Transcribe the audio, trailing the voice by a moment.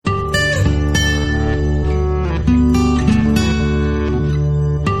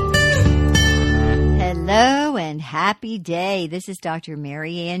happy day. This is Dr.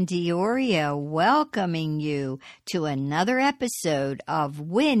 Mary Ann Diorio welcoming you to another episode of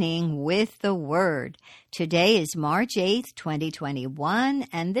Winning with the Word. Today is March 8th, 2021,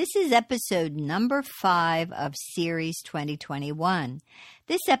 and this is episode number 5 of Series 2021.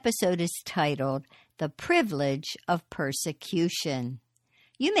 This episode is titled, The Privilege of Persecution.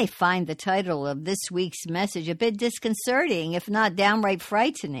 You may find the title of this week's message a bit disconcerting, if not downright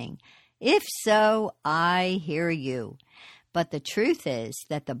frightening. If so, I hear you. But the truth is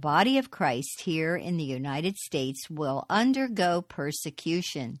that the body of Christ here in the United States will undergo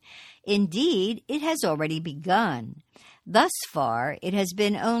persecution. Indeed, it has already begun. Thus far, it has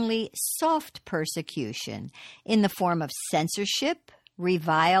been only soft persecution in the form of censorship,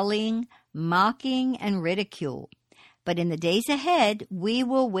 reviling, mocking, and ridicule. But in the days ahead, we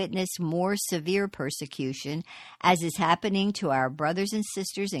will witness more severe persecution, as is happening to our brothers and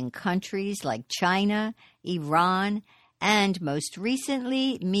sisters in countries like China, Iran, and most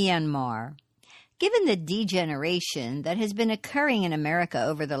recently, Myanmar. Given the degeneration that has been occurring in America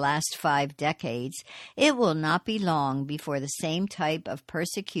over the last 5 decades, it will not be long before the same type of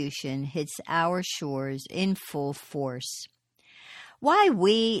persecution hits our shores in full force. Why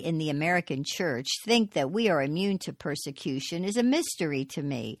we in the American church think that we are immune to persecution is a mystery to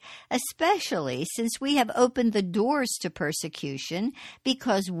me, especially since we have opened the doors to persecution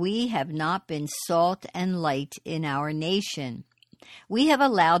because we have not been salt and light in our nation. We have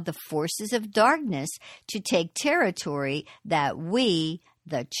allowed the forces of darkness to take territory that we,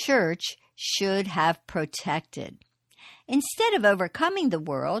 the church, should have protected. Instead of overcoming the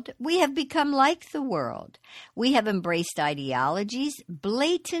world, we have become like the world. We have embraced ideologies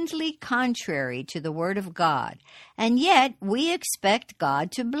blatantly contrary to the Word of God, and yet we expect God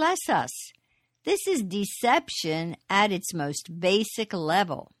to bless us. This is deception at its most basic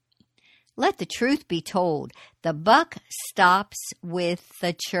level. Let the truth be told, the buck stops with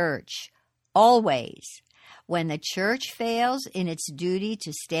the church, always. When the church fails in its duty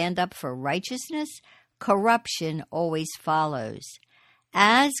to stand up for righteousness, corruption always follows.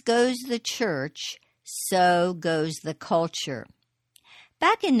 As goes the church, so goes the culture.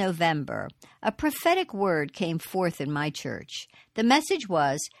 Back in November, a prophetic word came forth in my church. The message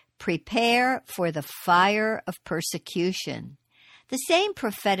was, prepare for the fire of persecution. The same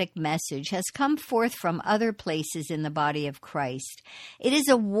prophetic message has come forth from other places in the body of Christ. It is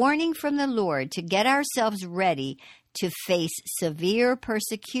a warning from the Lord to get ourselves ready to face severe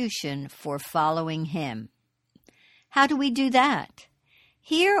persecution for following Him. How do we do that?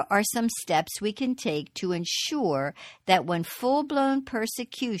 Here are some steps we can take to ensure that when full-blown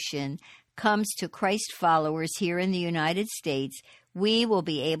persecution comes to Christ followers here in the United States, we will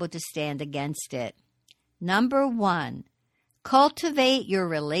be able to stand against it. Number 1, cultivate your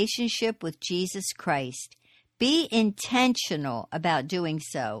relationship with Jesus Christ. Be intentional about doing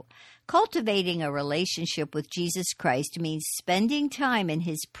so. Cultivating a relationship with Jesus Christ means spending time in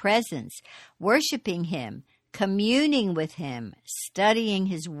His presence, worshiping Him, communing with Him, studying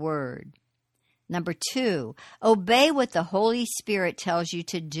His Word. Number 2, obey what the Holy Spirit tells you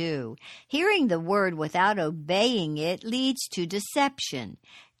to do. Hearing the Word without obeying it leads to deception.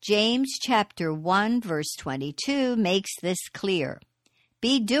 James chapter 1 verse 22 makes this clear.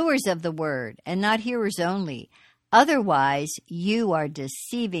 Be doers of the Word and not hearers only. Otherwise, you are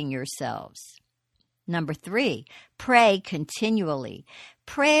deceiving yourselves. Number 3, pray continually.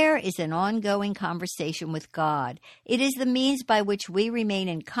 Prayer is an ongoing conversation with God. It is the means by which we remain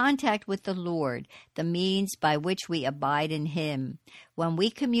in contact with the Lord, the means by which we abide in Him. When we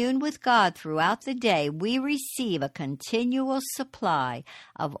commune with God throughout the day, we receive a continual supply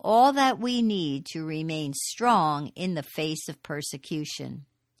of all that we need to remain strong in the face of persecution.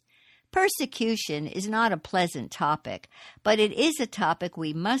 Persecution is not a pleasant topic, but it is a topic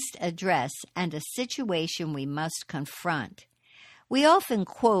we must address and a situation we must confront. We often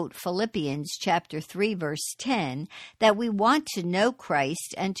quote Philippians chapter 3 verse 10 that we want to know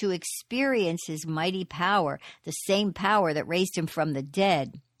Christ and to experience His mighty power, the same power that raised Him from the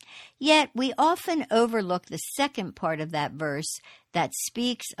dead. Yet we often overlook the second part of that verse that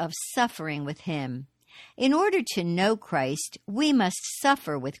speaks of suffering with Him. In order to know Christ, we must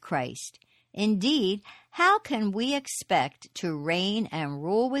suffer with Christ. Indeed, how can we expect to reign and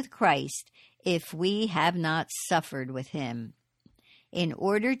rule with Christ if we have not suffered with Him? In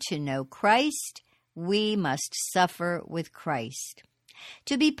order to know Christ, we must suffer with Christ.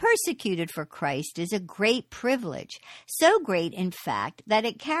 To be persecuted for Christ is a great privilege, so great, in fact, that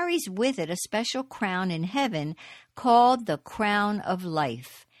it carries with it a special crown in heaven called the crown of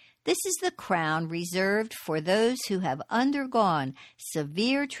life. This is the crown reserved for those who have undergone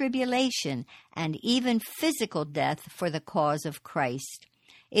severe tribulation and even physical death for the cause of Christ.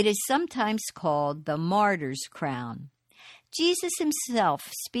 It is sometimes called the martyr's crown. Jesus himself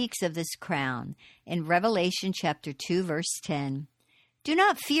speaks of this crown in Revelation chapter 2, verse 10. Do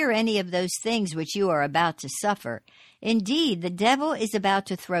not fear any of those things which you are about to suffer. Indeed, the devil is about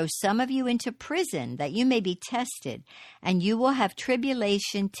to throw some of you into prison, that you may be tested, and you will have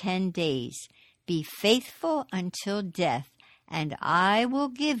tribulation 10 days. Be faithful until death, and I will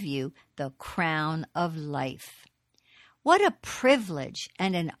give you the crown of life. What a privilege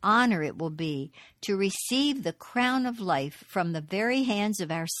and an honor it will be to receive the crown of life from the very hands of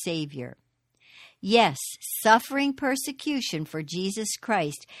our Savior. Yes, suffering persecution for Jesus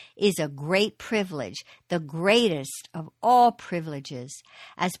Christ is a great privilege, the greatest of all privileges.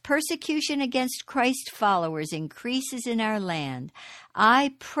 As persecution against Christ followers increases in our land,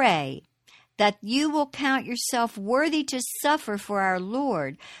 I pray that you will count yourself worthy to suffer for our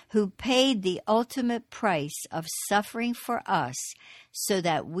Lord, who paid the ultimate price of suffering for us so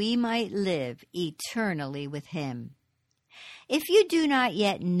that we might live eternally with him. If you do not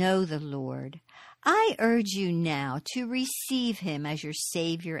yet know the Lord, I urge you now to receive him as your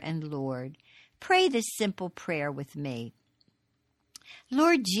Savior and Lord. Pray this simple prayer with me.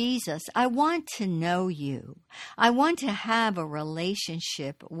 Lord Jesus, I want to know you. I want to have a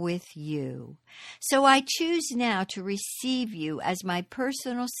relationship with you. So I choose now to receive you as my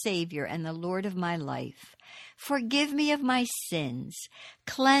personal Savior and the Lord of my life. Forgive me of my sins.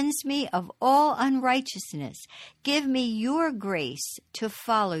 Cleanse me of all unrighteousness. Give me your grace to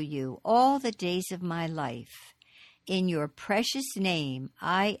follow you all the days of my life. In your precious name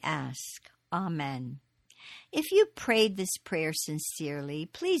I ask. Amen. If you prayed this prayer sincerely,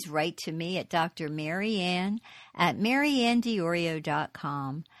 please write to me at Dr. Mary Ann at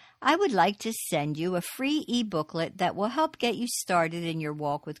mariannediorio.com. I would like to send you a free e-booklet that will help get you started in your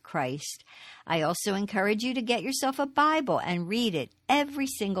walk with Christ. I also encourage you to get yourself a Bible and read it every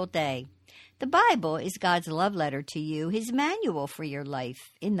single day. The Bible is God's love letter to you, his manual for your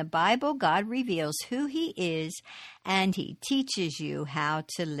life. In the Bible, God reveals who he is, and he teaches you how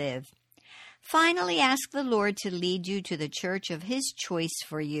to live. Finally, ask the Lord to lead you to the church of his choice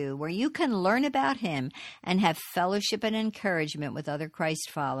for you, where you can learn about him and have fellowship and encouragement with other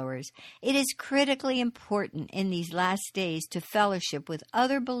Christ followers. It is critically important in these last days to fellowship with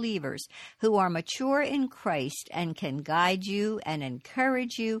other believers who are mature in Christ and can guide you and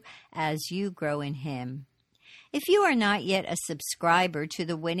encourage you as you grow in him. If you are not yet a subscriber to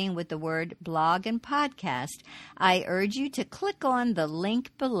the Winning with the Word blog and podcast, I urge you to click on the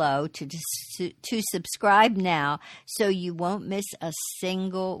link below to subscribe now so you won't miss a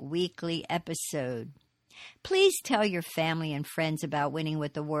single weekly episode. Please tell your family and friends about Winning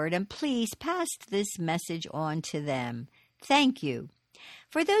with the Word, and please pass this message on to them. Thank you.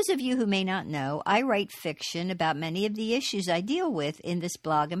 For those of you who may not know, I write fiction about many of the issues I deal with in this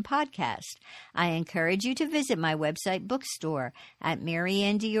blog and podcast. I encourage you to visit my website bookstore at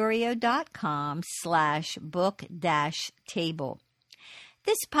mariannediorio.com/book-table.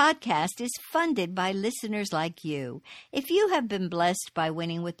 This podcast is funded by listeners like you. If you have been blessed by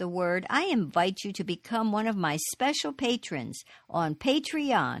Winning with the Word, I invite you to become one of my special patrons on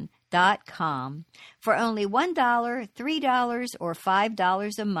Patreon.com. For only $1, $3, or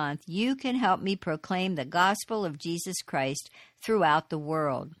 $5 a month, you can help me proclaim the gospel of Jesus Christ throughout the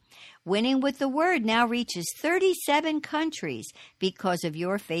world. Winning with the Word now reaches 37 countries because of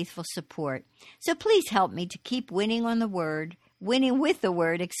your faithful support. So please help me to keep winning with the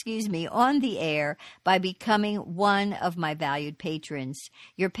Word, on the air by becoming one of my valued patrons.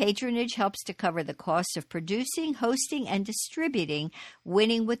 Your patronage helps to cover the costs of producing, hosting, and distributing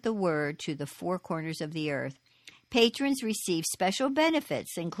Winning with the Word to the four corners of the earth. Patrons receive special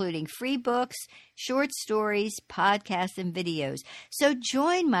benefits, including free books, short stories, podcasts, and videos. So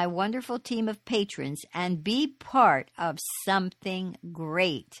join my wonderful team of patrons and be part of something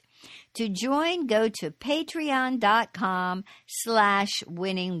great. To join, go to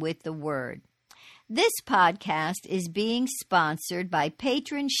patreon.com/winningwiththeword. This podcast is being sponsored by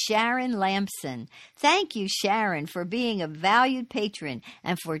patron Sharon Lamson. Thank you, Sharon, for being a valued patron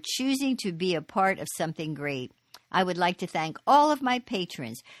and for choosing to be a part of something great. I would like to thank all of my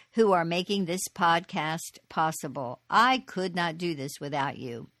patrons who are making this podcast possible. I could not do this without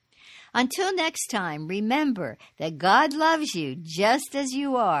you. Until next time, remember that God loves you just as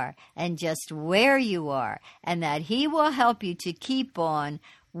you are and just where you are, and that He will help you to keep on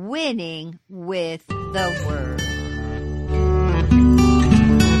winning with the Word.